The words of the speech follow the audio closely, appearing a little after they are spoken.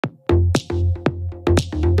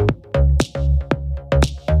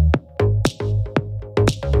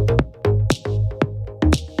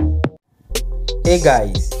Hey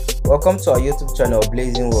guys, welcome to our YouTube channel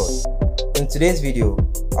Blazing World. In today's video,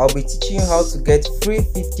 I'll be teaching you how to get free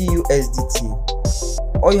 50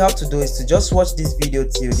 USDT. All you have to do is to just watch this video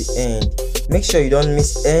till the end. Make sure you don't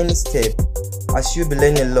miss any step as you'll be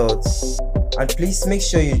learning a lot. And please make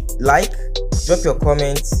sure you like, drop your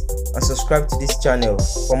comments and subscribe to this channel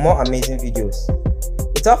for more amazing videos.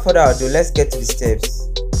 Without further ado, let's get to the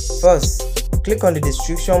steps. First, click on the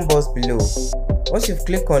description box below. Once you've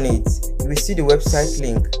clicked on it, you will see the website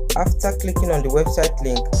link. After clicking on the website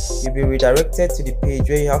link, you'll be redirected to the page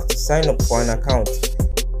where you have to sign up for an account.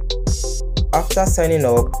 After signing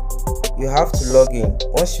up, you have to log in.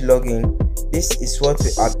 Once you log in, this is what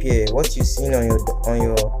will appear, what you're seeing on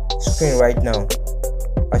your screen right now,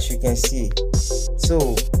 as you can see.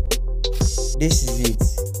 So this is it.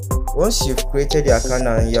 Once you've created your account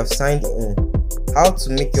and you have signed in, how to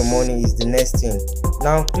make your money is the next thing.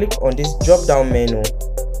 Now click on this drop down menu.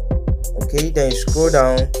 Okay, then you scroll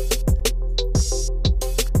down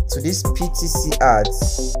to this PTC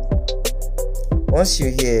ads. Once you're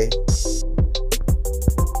here,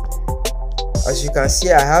 as you can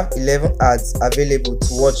see, I have 11 ads available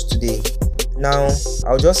to watch today. Now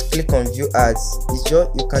I'll just click on view ads.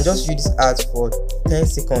 You can just view these ads for 10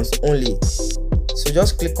 seconds only. So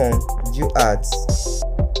just click on view ads.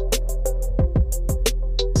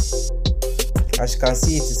 As you can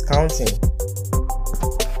see, it is counting.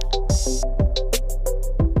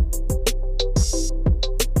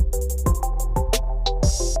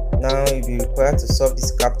 Now you'll be required to solve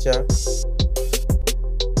this captcha.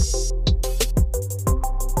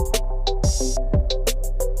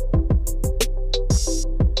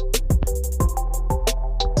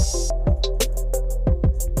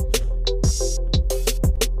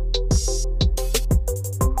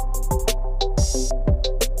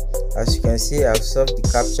 As you can see, I've solved the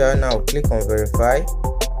captcha. Now click on verify.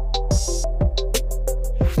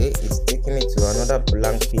 Okay, it's taking me to another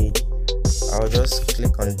blank page. I'll just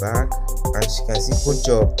click on back. As you can see, good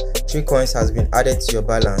job, 3 coins has been added to your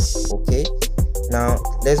balance. Okay, now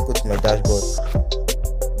let's go to my dashboard.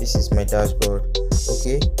 This is my dashboard.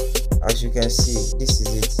 Okay, as you can see, this is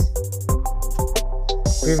it.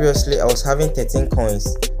 Previously I was having 13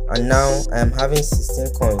 coins and now I am having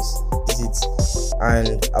 16 coins. This is it.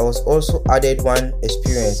 And I was also added 1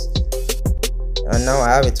 experience, and now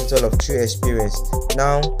I have a total of 3 experience.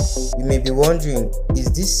 Now you may be wondering, is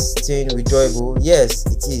this thing withdrawable? Yes,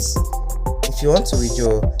 it is. If you want to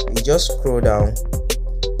withdraw, you just scroll down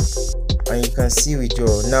and you can see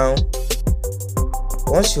withdraw. Now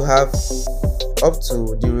once you have up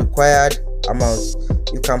to the required amount,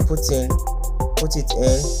 you can put it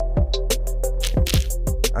in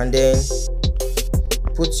and then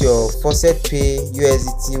put your Faucet Pay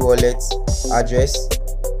USDT wallet address.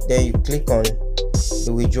 Then you click on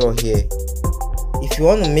the withdraw here. If you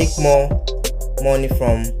want to make more money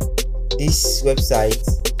from this website,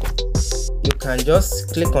 you can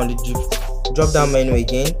just click on the drop down menu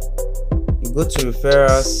again. You go to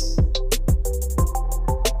referrals,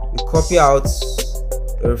 you copy out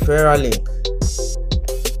a referral link.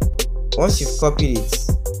 Once you've copied it,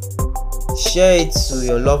 share it to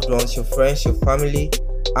your loved ones, your friends, your family,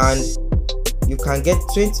 and you can get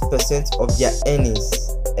 20% of their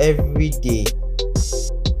earnings every day.